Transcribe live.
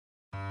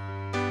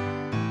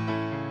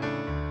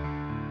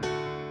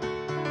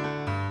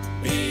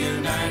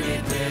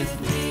united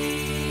with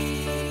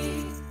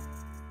me.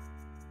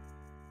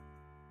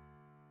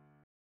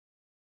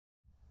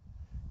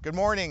 Good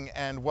morning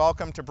and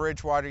welcome to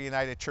Bridgewater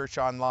United Church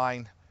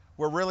Online.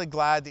 We're really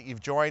glad that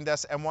you've joined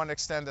us and want to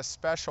extend a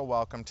special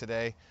welcome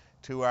today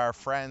to our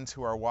friends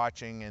who are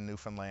watching in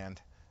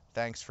Newfoundland.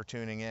 Thanks for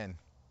tuning in.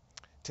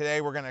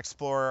 Today we're going to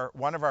explore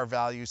one of our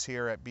values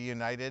here at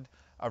BUnited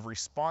of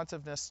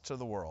responsiveness to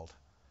the world.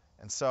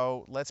 And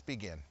so let's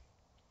begin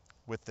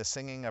with the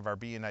singing of our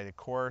BUnited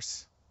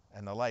chorus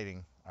and the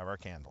lighting of our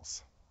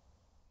candles.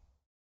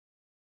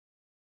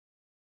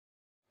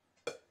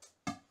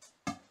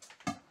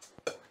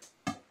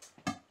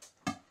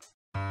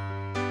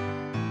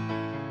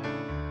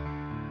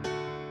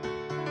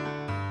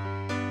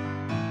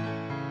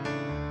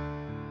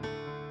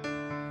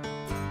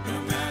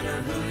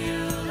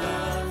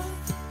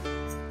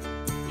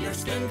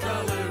 Skin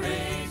color,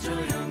 age,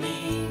 or your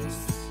means,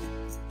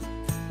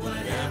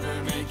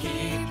 whatever may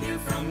keep you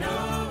from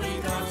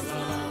knowing God's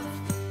love,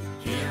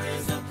 here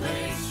is a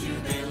place you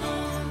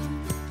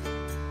belong.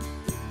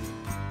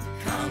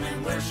 Come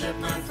and worship,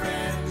 my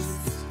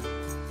friends,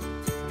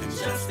 and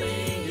just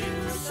be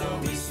you, so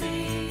we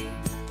see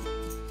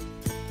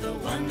the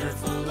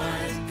wonderful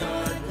light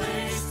God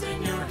placed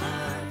in your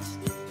heart.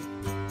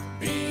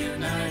 Be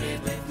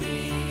united with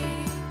me.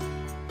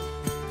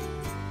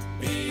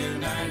 Be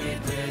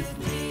united with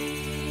me.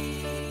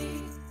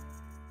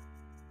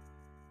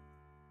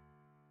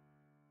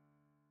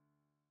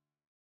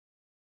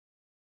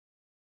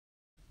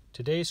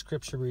 Today's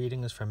scripture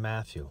reading is from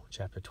Matthew,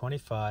 chapter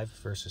 25,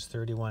 verses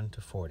 31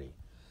 to 40.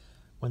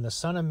 When the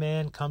Son of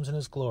Man comes in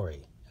his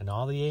glory, and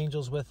all the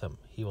angels with him,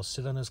 he will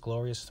sit on his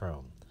glorious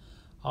throne.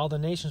 All the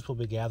nations will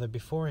be gathered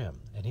before him,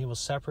 and he will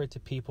separate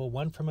the people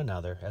one from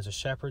another, as a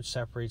shepherd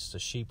separates the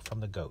sheep from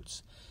the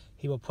goats.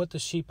 He will put the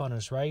sheep on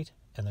his right,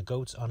 and the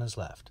goats on his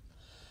left.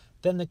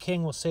 Then the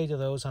king will say to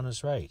those on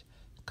his right,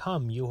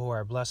 "Come, you who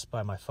are blessed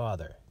by my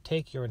Father,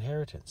 take your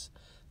inheritance,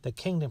 the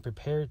kingdom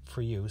prepared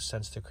for you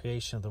since the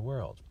creation of the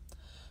world.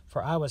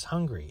 For I was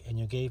hungry, and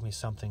you gave me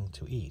something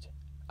to eat.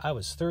 I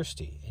was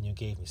thirsty, and you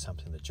gave me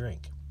something to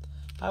drink.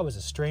 I was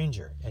a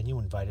stranger, and you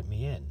invited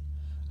me in.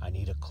 I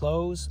needed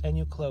clothes, and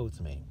you clothed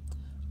me.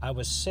 I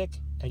was sick,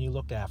 and you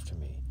looked after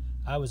me.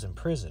 I was in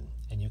prison,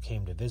 and you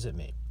came to visit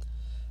me."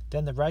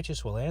 Then the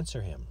righteous will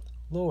answer him,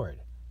 "Lord,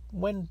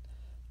 when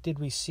did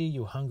we see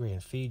you hungry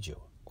and feed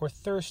you, or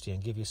thirsty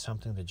and give you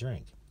something to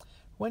drink?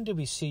 When did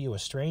we see you a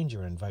stranger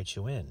and invite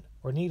you in,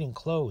 or needing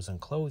clothes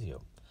and clothe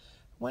you?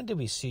 When did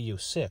we see you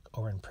sick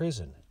or in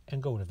prison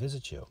and go to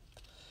visit you?"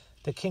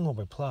 The king will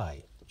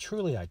reply,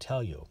 "Truly I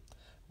tell you,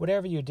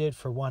 whatever you did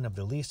for one of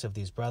the least of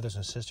these brothers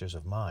and sisters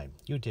of mine,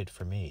 you did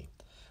for me."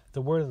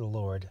 The word of the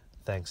Lord.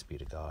 Thanks be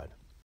to God.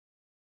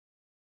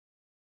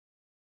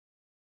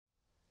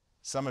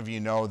 Some of you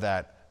know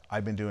that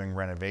I've been doing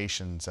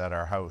renovations at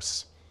our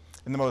house.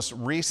 And the most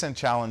recent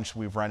challenge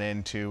we've run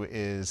into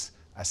is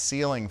a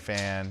ceiling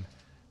fan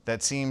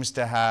that seems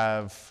to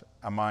have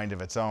a mind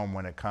of its own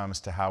when it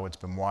comes to how it's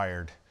been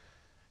wired.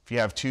 If you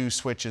have two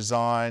switches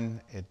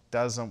on, it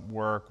doesn't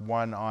work.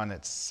 One on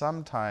it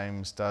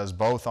sometimes does.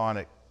 Both on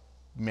it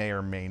may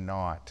or may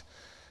not.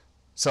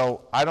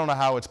 So I don't know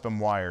how it's been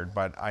wired,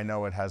 but I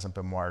know it hasn't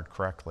been wired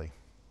correctly.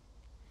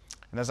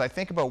 And as I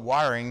think about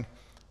wiring,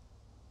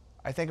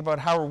 I think about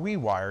how are we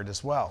wired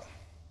as well.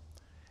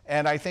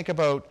 And I think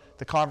about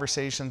the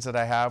conversations that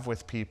I have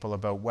with people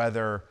about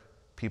whether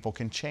people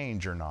can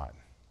change or not,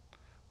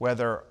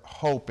 whether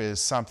hope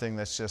is something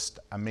that's just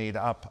a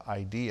made-up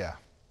idea,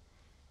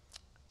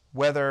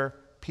 whether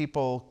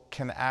people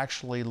can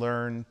actually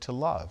learn to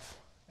love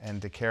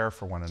and to care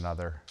for one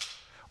another,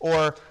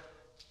 or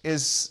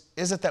is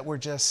it that we're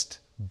just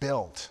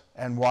built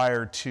and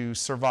wired to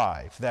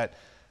survive, that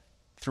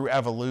through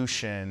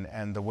evolution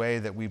and the way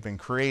that we've been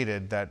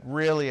created, that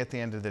really at the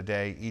end of the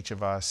day, each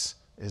of us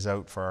is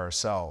out for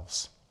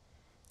ourselves.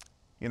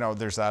 You know,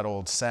 there's that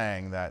old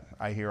saying that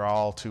I hear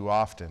all too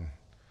often,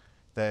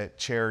 that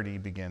charity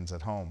begins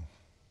at home.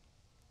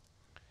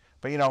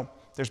 But you know,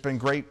 there's been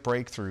great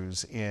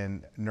breakthroughs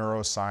in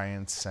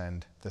neuroscience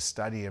and the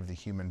study of the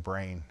human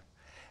brain.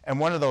 And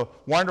one of the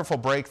wonderful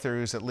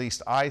breakthroughs, at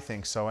least I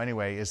think so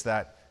anyway, is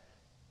that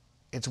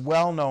it's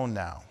well known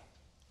now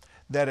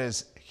that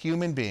as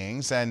human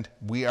beings, and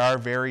we are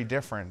very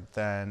different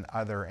than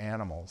other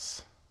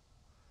animals,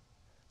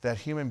 that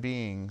human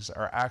beings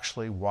are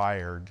actually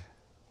wired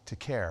to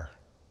care.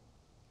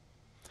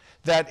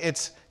 That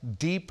it's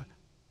deep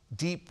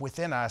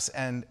within us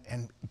and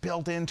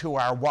built into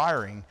our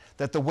wiring,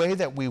 that the way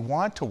that we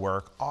want to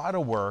work, ought to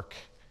work,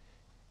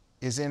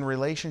 is in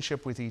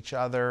relationship with each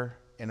other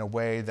in a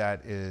way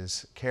that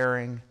is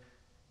caring,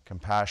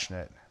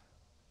 compassionate,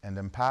 and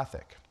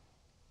empathic.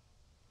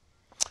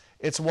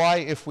 It's why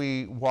if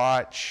we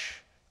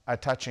watch a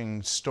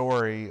touching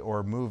story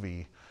or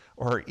movie,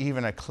 or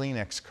even a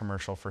Kleenex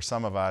commercial for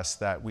some of us,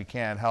 that we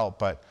can't help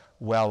but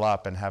well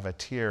up and have a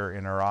tear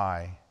in our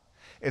eye.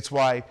 It's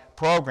why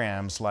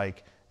programs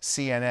like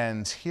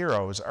CNN's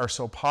Heroes are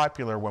so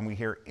popular when we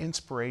hear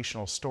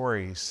inspirational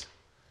stories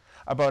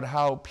about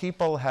how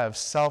people have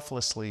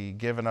selflessly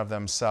given of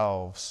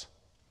themselves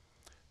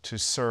to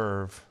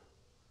serve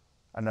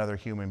another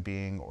human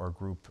being or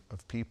group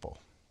of people.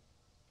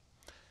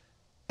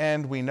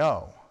 And we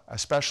know,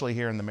 especially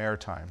here in the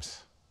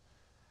Maritimes,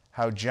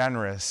 how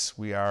generous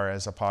we are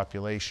as a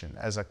population,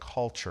 as a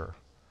culture,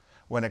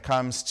 when it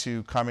comes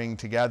to coming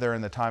together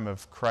in the time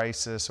of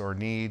crisis or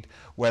need,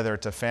 whether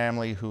it's a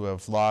family who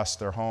have lost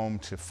their home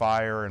to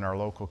fire in our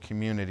local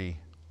community,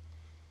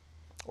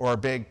 or a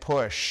big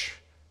push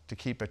to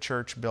keep a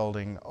church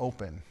building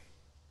open,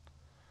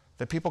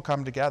 that people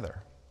come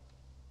together,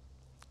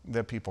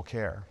 that people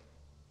care.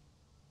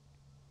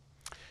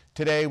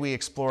 Today we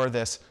explore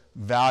this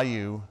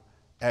value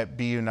at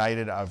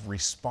BUnited of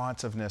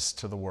responsiveness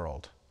to the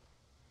world.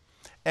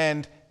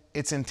 And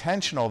it's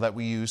intentional that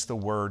we use the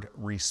word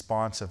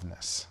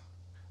responsiveness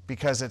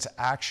because it's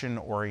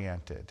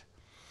action-oriented.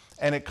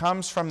 And it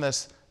comes from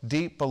this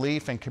deep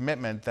belief and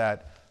commitment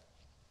that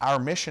our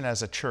mission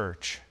as a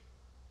church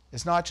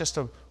is not just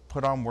to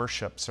put on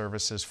worship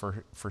services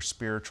for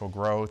spiritual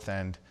growth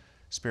and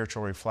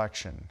spiritual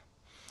reflection.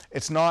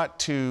 It's not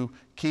to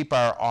keep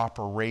our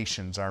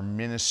operations, our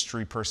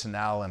ministry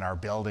personnel, and our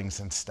buildings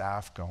and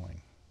staff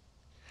going.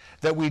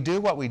 That we do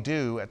what we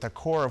do at the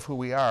core of who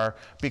we are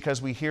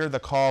because we hear the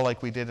call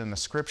like we did in the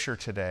scripture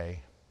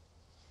today.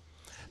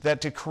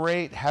 That to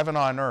create heaven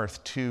on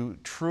earth, to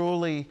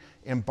truly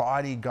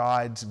embody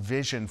God's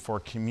vision for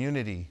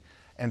community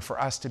and for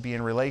us to be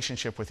in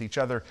relationship with each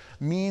other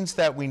means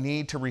that we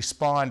need to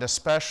respond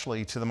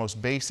especially to the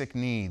most basic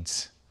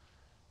needs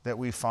that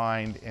we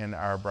find in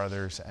our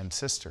brothers and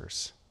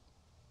sisters.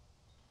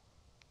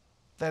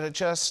 That it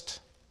just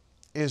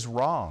is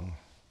wrong.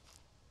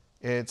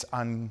 It's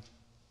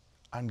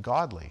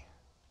ungodly.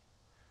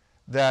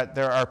 That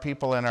there are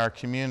people in our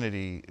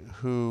community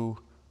who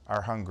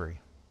are hungry.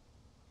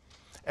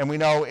 And we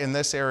know in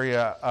this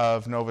area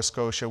of Nova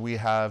Scotia we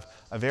have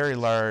a very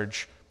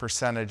large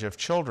percentage of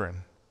children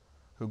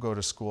who go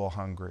to school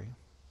hungry.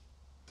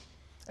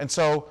 And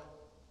so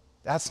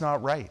that's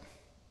not right.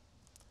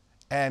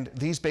 And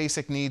these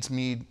basic needs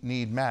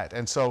need met.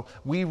 And so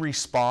we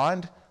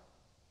respond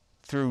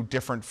through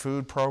different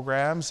food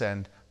programs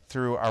and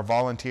through our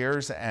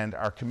volunteers and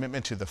our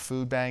commitment to the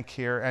food bank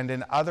here and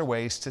in other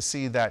ways to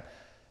see that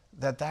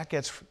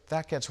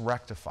gets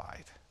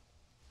rectified,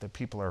 that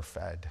people are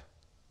fed.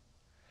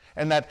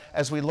 And that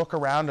as we look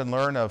around and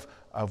learn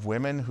of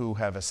women who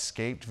have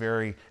escaped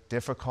very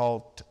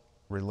difficult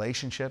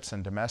relationships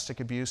and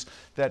domestic abuse,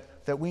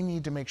 that we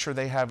need to make sure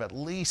they have at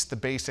least the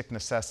basic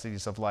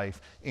necessities of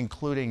life,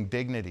 including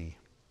dignity,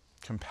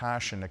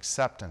 compassion,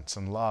 acceptance,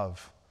 and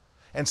love.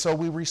 And so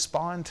we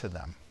respond to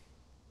them.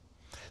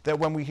 That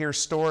when we hear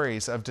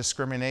stories of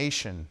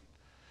discrimination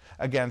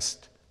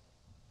against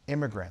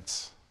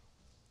immigrants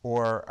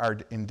or our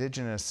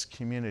indigenous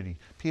community,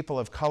 people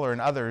of color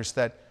and others,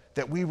 that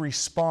we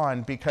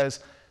respond because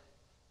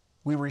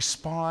we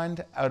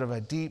respond out of a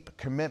deep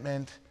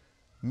commitment,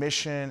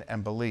 mission,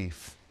 and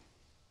belief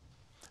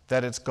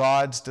that it's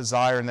God's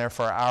desire and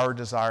therefore our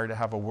desire to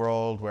have a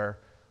world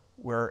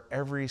where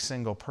every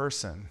single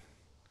person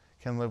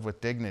can live with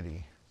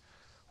dignity,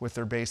 with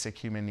their basic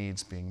human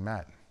needs being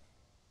met.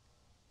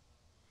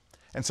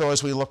 And so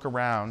as we look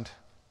around,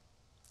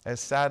 as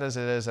sad as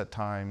it is at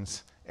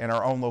times, in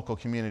our own local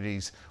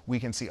communities, we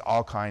can see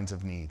all kinds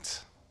of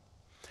needs.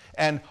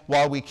 And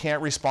while we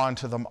can't respond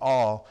to them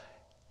all,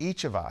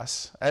 each of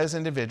us, as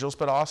individuals,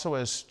 but also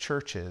as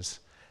churches,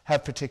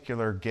 have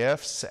particular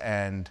gifts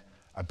and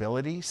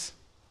abilities.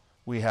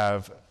 We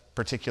have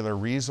particular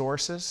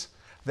resources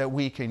that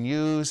we can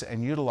use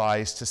and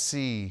utilize to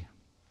see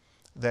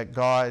that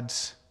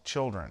God's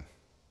children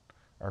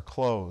are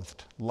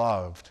clothed,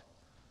 loved,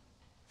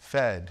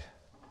 fed,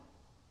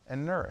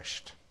 and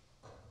nourished,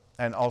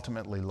 and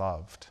ultimately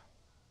loved.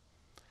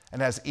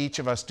 And as each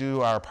of us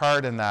do our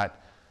part in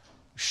that,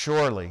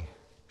 surely,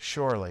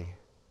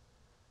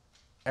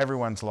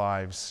 everyone's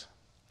lives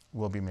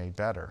will be made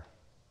better.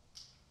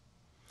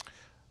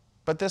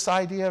 But this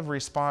idea of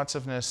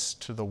responsiveness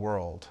to the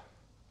world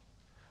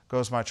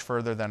goes much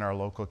further than our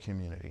local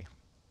community.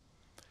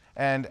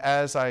 And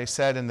as I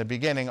said in the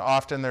beginning,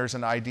 often there's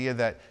an idea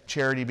that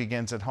charity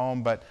begins at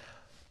home, but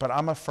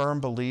I'm a firm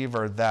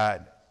believer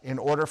that in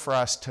order for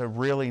us to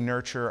really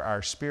nurture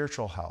our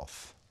spiritual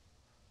health,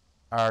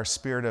 our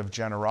spirit of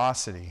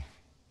generosity,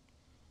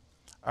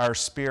 our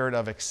spirit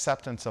of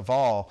acceptance of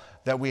all,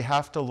 that we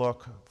have to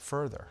look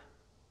further.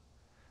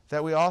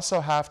 That we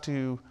also have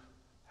to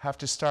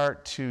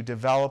start to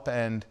develop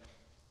and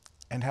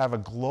have a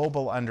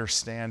global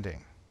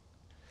understanding.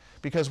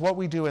 Because what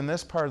we do in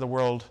this part of the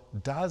world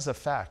does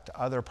affect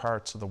other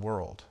parts of the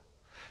world.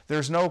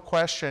 There's no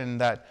question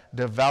that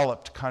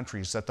developed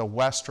countries, that the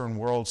Western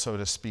world, so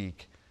to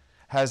speak,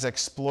 has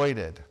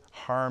exploited,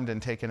 harmed,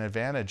 and taken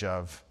advantage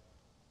of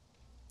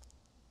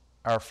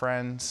our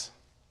friends,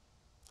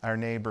 our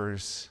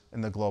neighbors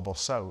in the global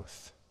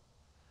South,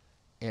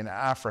 in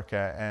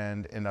Africa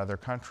and in other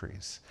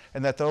countries.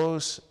 And that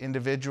those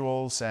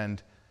individuals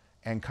and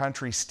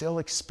countries still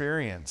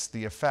experience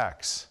the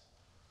effects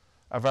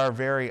of our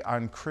very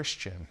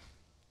unchristian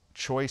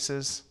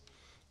choices,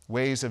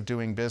 ways of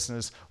doing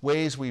business,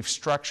 ways we've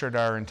structured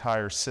our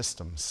entire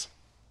systems.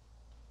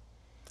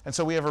 And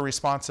so we have a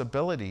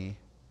responsibility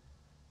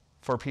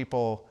for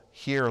people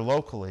here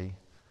locally,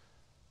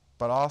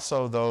 but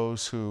also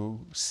those who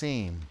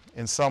seem,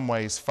 in some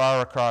ways,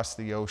 far across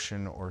the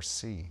ocean or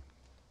sea.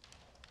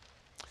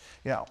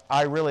 You know,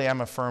 I really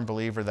am a firm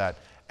believer that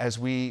as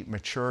we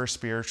mature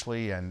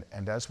spiritually and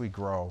as we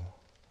grow,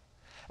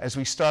 as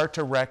we start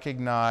to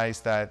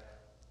recognize that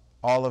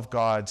all of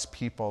God's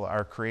people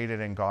are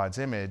created in God's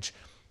image,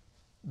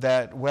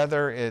 that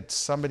whether it's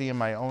somebody in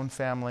my own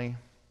family,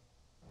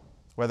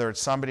 whether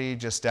it's somebody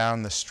just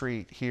down the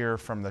street here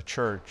from the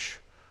church,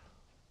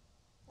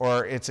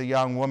 or it's a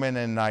young woman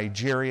in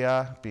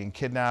Nigeria being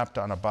kidnapped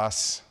on a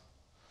bus,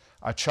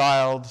 a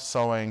child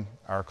sewing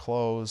our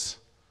clothes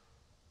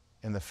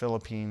in the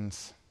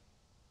Philippines,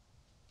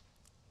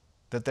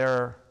 that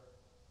there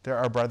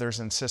are brothers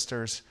and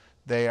sisters,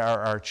 they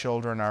are our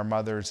children, our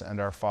mothers, and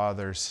our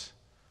fathers,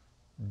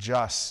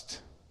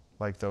 just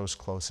like those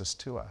closest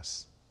to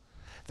us.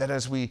 That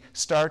as we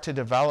start to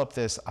develop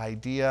this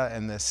idea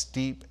and this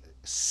deep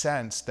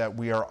sense that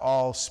we are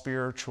all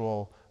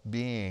spiritual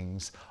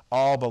beings,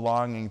 all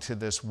belonging to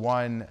this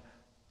one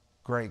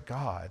great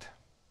God,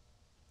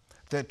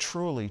 that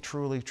truly,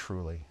 truly,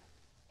 truly,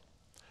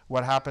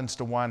 what happens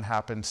to one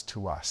happens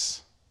to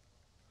us.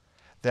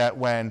 That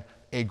when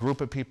a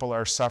group of people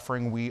are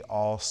suffering, we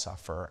all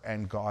suffer,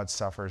 and God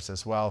suffers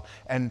as well.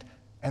 And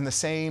the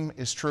same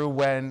is true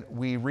when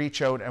we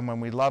reach out and when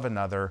we love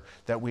another,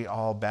 that we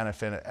all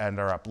benefit and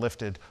are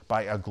uplifted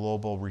by a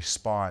global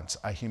response,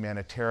 a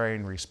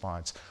humanitarian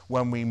response.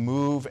 When we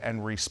move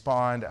and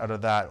respond out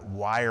of that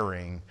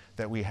wiring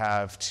that we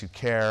have to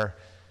care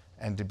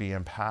and to be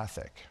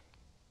empathic.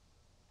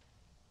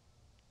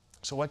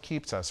 So what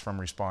keeps us from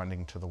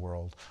responding to the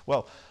world?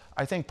 Well,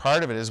 I think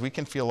part of it is we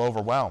can feel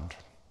overwhelmed.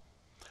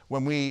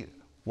 When we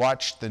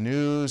watch the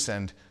news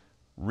and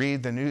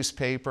read the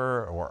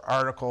newspaper or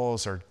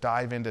articles or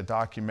dive into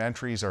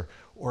documentaries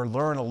or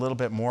learn a little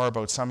bit more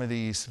about some of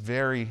these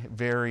very,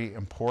 very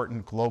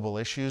important global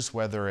issues,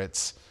 whether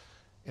it's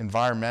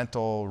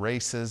environmental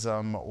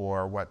racism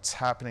or what's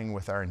happening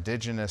with our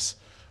indigenous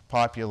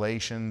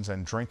populations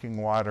and drinking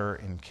water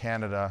in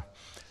Canada,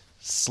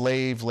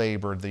 slave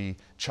labor, the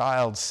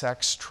child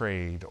sex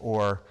trade,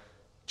 or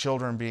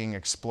children being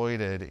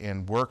exploited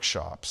in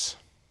workshops,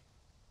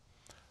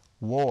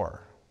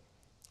 war,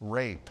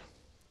 rape,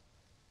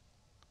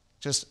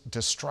 just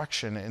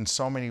destruction in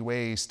so many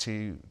ways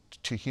to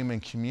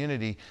human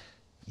community,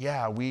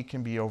 yeah, we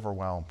can be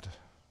overwhelmed.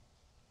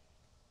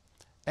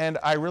 And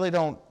I really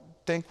don't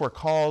think we're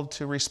called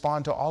to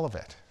respond to all of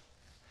it.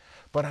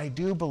 But I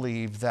do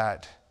believe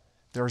that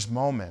there's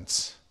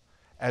moments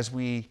as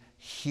we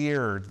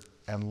hear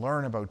and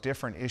learn about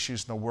different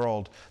issues in the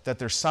world that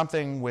there's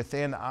something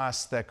within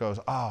us that goes,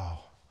 oh,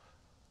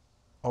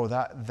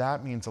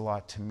 that means a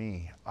lot to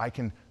me. I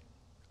can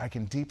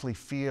deeply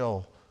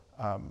feel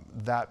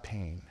that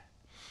pain.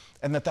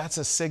 And that's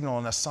a signal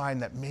and a sign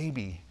that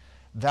maybe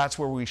that's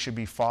where we should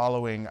be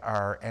following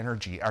our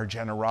energy, our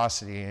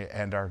generosity,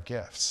 and our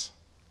gifts.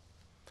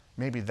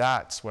 Maybe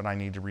that's what I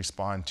need to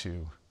respond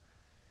to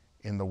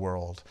in the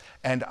world.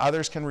 And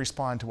others can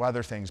respond to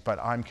other things, but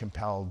I'm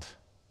compelled,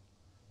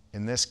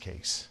 in this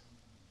case,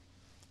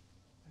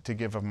 to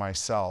give of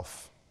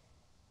myself,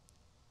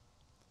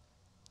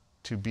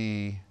 to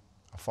be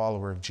a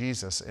follower of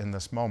Jesus in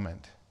this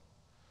moment,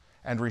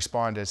 and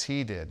respond as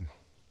he did,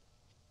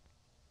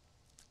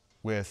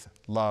 with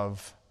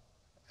love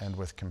and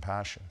with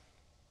compassion.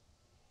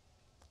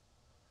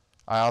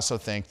 I also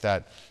think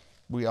that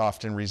we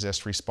often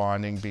resist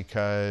responding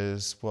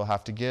because we'll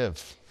have to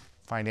give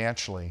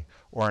financially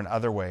or in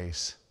other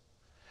ways.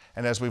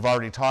 And as we've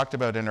already talked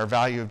about in our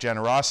value of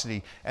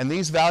generosity, and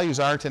these values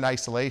aren't in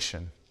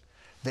isolation.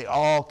 They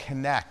all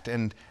connect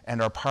and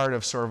are part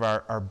of sort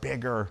of our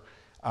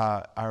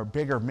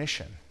bigger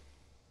mission.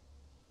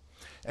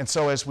 And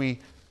so as we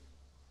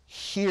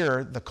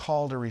hear the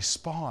call to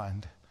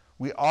respond,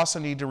 we also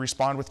need to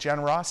respond with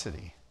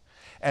generosity.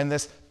 And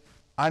this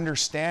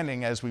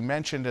understanding, as we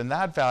mentioned in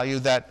that value,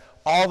 that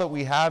all that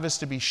we have is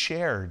to be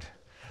shared.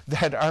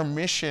 That our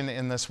mission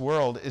in this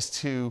world is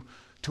to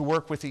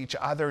work with each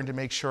other and to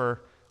make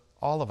sure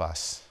all of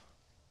us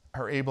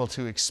are able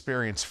to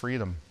experience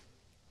freedom.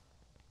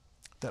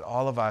 That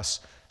all of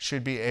us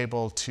should be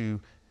able to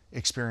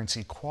experience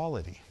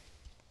equality.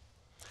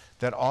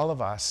 That all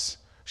of us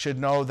should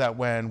know that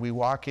when we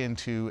walk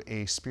into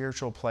a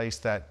spiritual place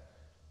that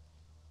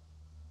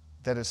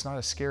it's not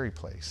a scary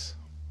place.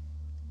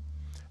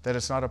 That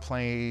it's not a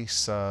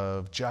place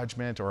of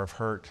judgment or of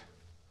hurt,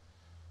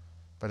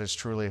 but it's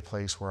truly a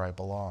place where I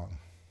belong.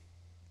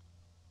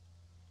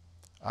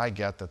 I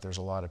get that there's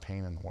a lot of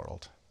pain in the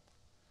world.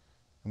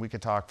 And we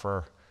could talk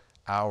for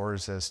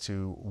hours as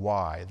to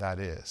why that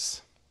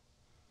is.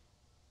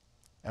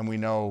 And we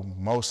know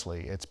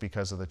mostly it's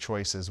because of the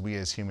choices we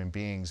as human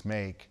beings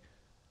make,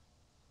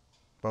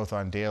 both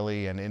on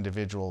daily and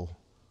individual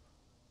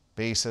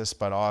basis,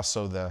 but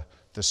also the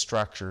the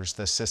structures,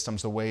 the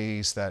systems, the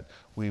ways that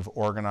we've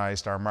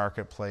organized our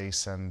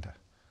marketplace and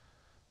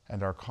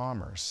our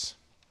commerce.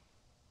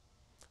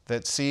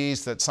 That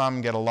sees that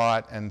some get a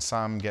lot and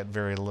some get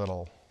very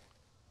little.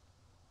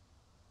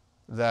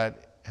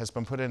 That has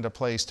been put into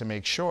place to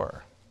make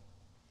sure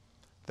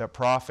that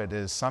profit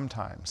is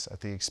sometimes at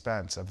the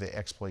expense of the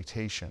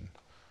exploitation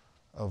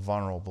of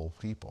vulnerable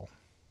people.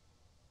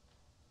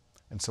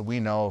 And so we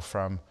know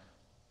from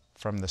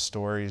the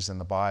stories in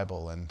the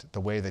Bible and the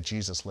way that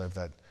Jesus lived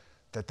that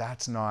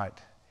that's not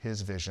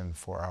his vision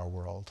for our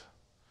world,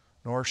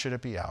 nor should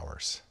it be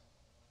ours.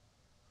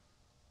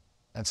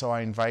 And so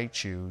I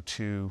invite you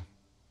to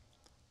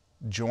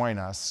join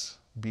us,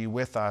 be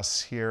with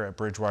us here at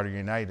Bridgewater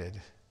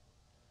United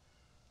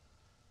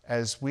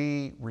as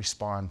we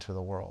respond to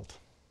the world,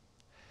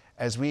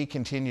 as we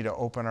continue to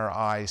open our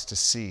eyes to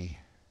see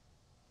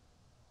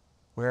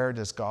where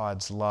does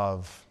God's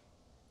love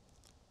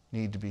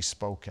need to be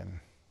spoken?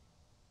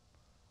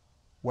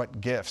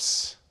 What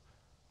gifts,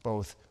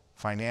 both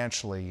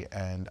financially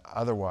and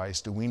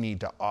otherwise, do we need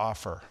to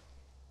offer?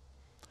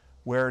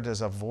 Where does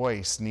a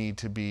voice need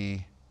to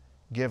be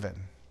given?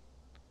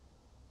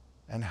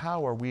 And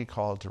how are we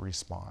called to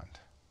respond?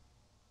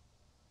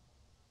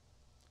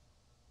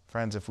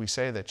 Friends, if we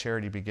say that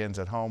charity begins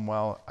at home,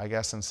 well, I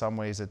guess in some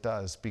ways it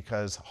does,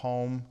 because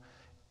home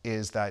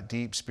is that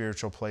deep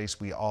spiritual place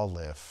we all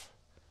live.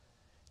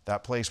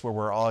 That place where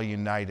we're all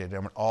united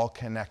and we're all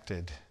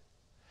connected,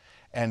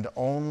 and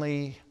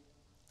only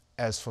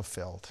as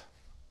fulfilled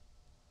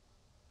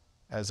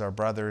as our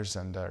brothers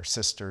and our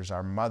sisters,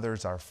 our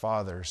mothers, our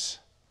fathers,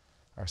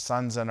 our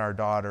sons and our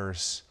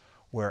daughters,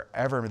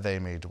 wherever they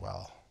may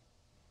dwell,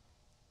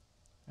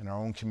 in our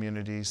own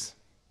communities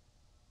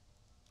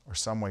or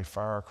some way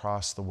far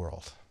across the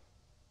world.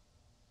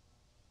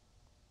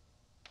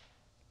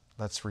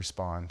 Let's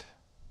respond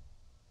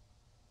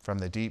from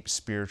the deep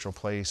spiritual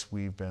place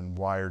we've been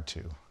wired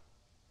to,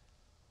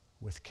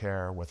 with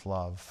care, with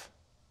love,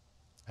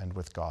 and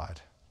with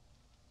God.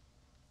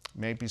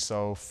 May it be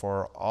so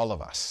for all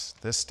of us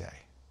this day.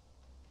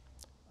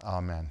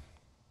 Amen.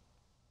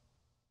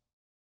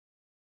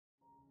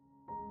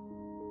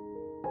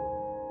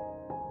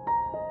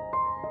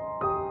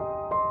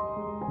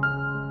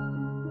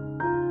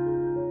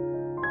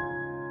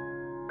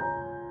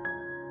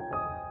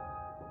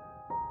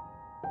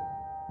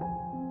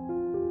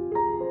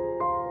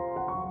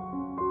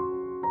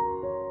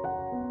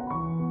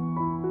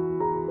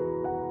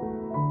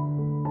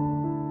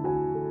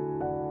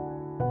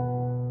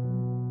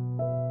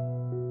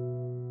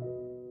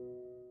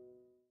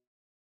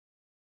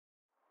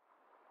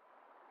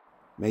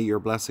 May your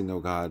blessing, O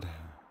God,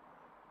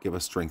 give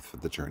us strength for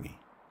the journey.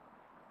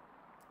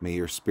 May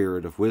your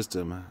spirit of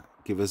wisdom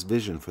give us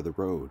vision for the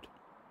road.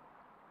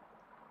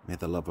 May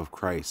the love of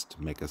Christ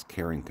make us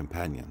caring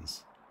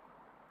companions.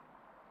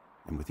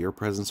 And with your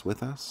presence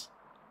with us,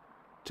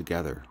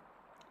 together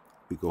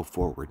we go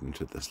forward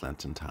into this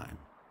Lenten time.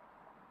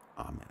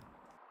 Amen.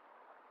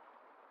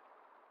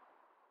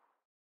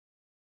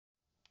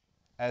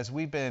 As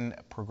we've been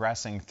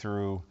progressing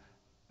through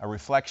a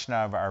reflection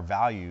of our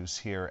values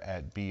here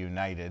at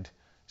BUnited,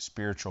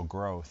 spiritual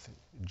growth,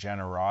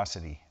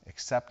 generosity,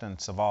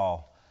 acceptance of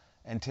all,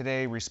 and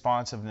today,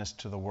 responsiveness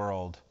to the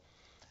world,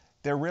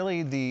 they're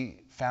really the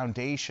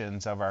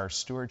foundations of our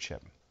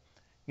stewardship.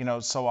 You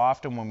know, so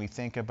often when we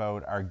think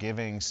about our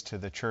givings to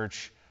the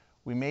church,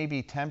 we may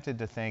be tempted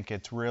to think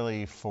it's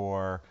really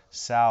for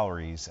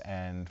salaries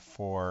and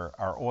for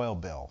our oil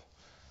bill,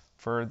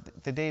 for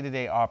the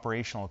day-to-day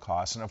operational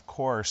costs. And of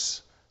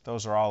course,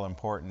 those are all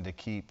important to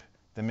keep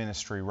the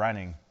ministry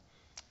running.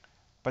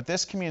 But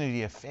this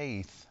community of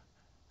faith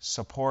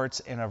supports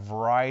in a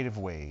variety of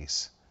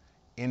ways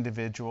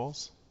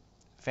individuals,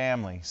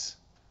 families,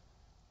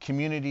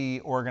 community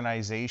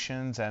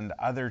organizations, and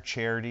other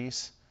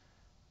charities,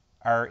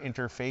 our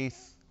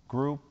interfaith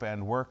group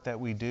and work that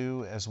we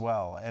do as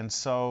well. And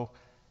so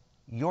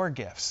your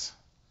gifts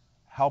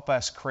help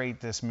us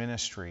create this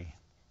ministry,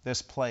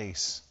 this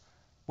place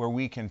where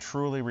we can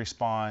truly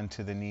respond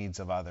to the needs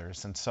of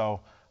others. And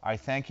so I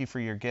thank you for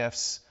your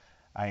gifts.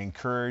 I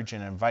encourage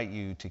and invite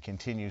you to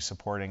continue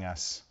supporting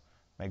us.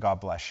 May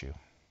God bless you.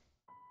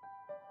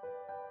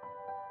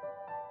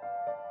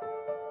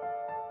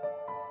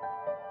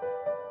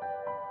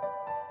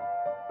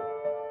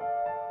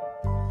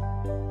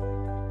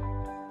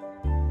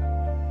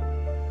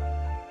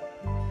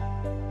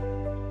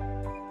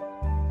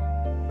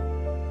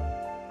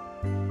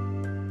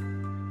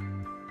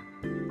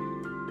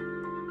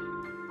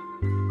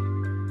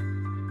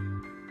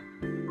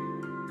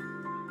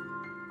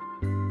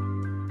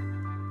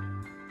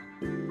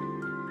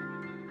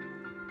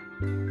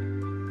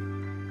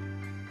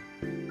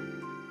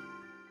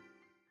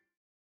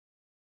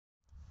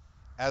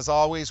 As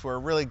always, we're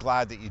really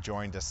glad that you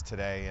joined us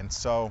today. And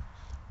so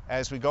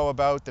as we go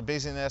about the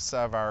busyness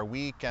of our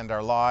week and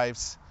our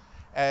lives,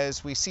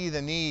 as we see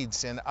the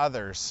needs in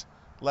others,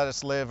 let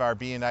us live our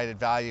BUnited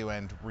value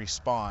and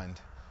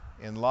respond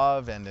in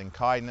love and in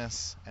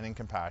kindness and in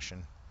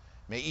compassion.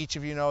 May each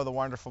of you know the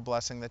wonderful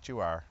blessing that you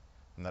are.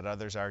 and that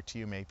others are to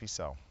you may be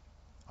so.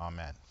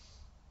 Amen.